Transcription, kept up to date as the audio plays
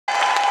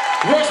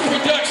Rush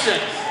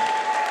Productions.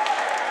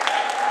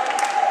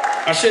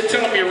 I should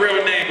tell him your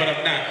real name, but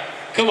I'm not.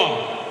 Come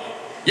on.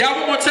 Y'all,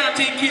 one more time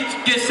till he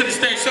gets to the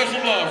stage. Show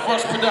some love.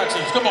 Rush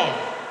Productions. Come on.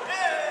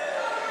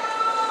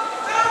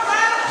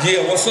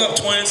 Yeah, what's up,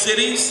 Twin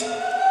Cities?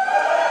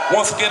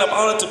 Once again, I'm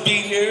honored to be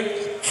here.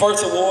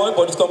 First award,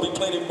 but it's going to be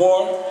plenty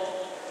more.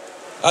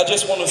 I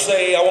just want to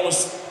say, I want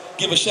to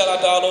give a shout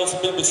out to all those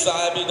who've been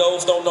beside me,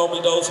 those who don't know me,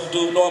 those who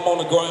do know I'm on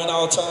the grind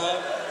all the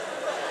time.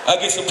 I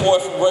get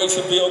support from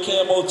Racerville,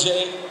 Camo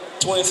J,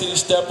 Twin City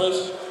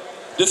Steppers.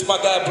 This is my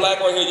guy Black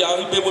right here, y'all.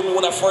 He been with me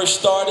when I first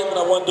started, when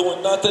I wasn't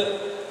doing nothing.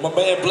 My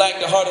man Black,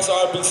 the hardest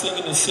R&B singer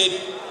in the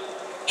city.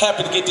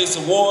 Happy to get this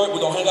award.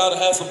 We're going to hang out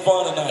and have some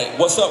fun tonight.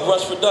 What's up,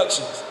 Rush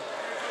Productions?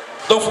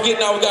 Don't forget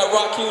now we got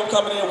Rakim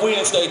coming in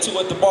Wednesday too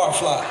at the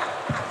Barfly.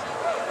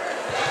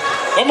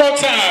 One more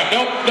time.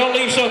 Don't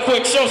leave so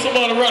quick. Show some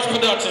love to Rush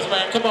Productions,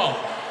 man. Come on.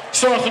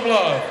 Show us some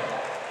love.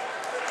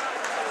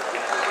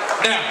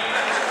 Now,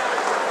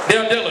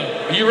 Dale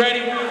Dilla, are you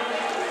ready?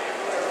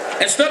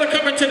 Instead of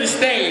coming to the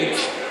stage,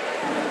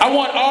 I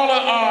want all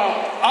the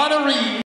honorees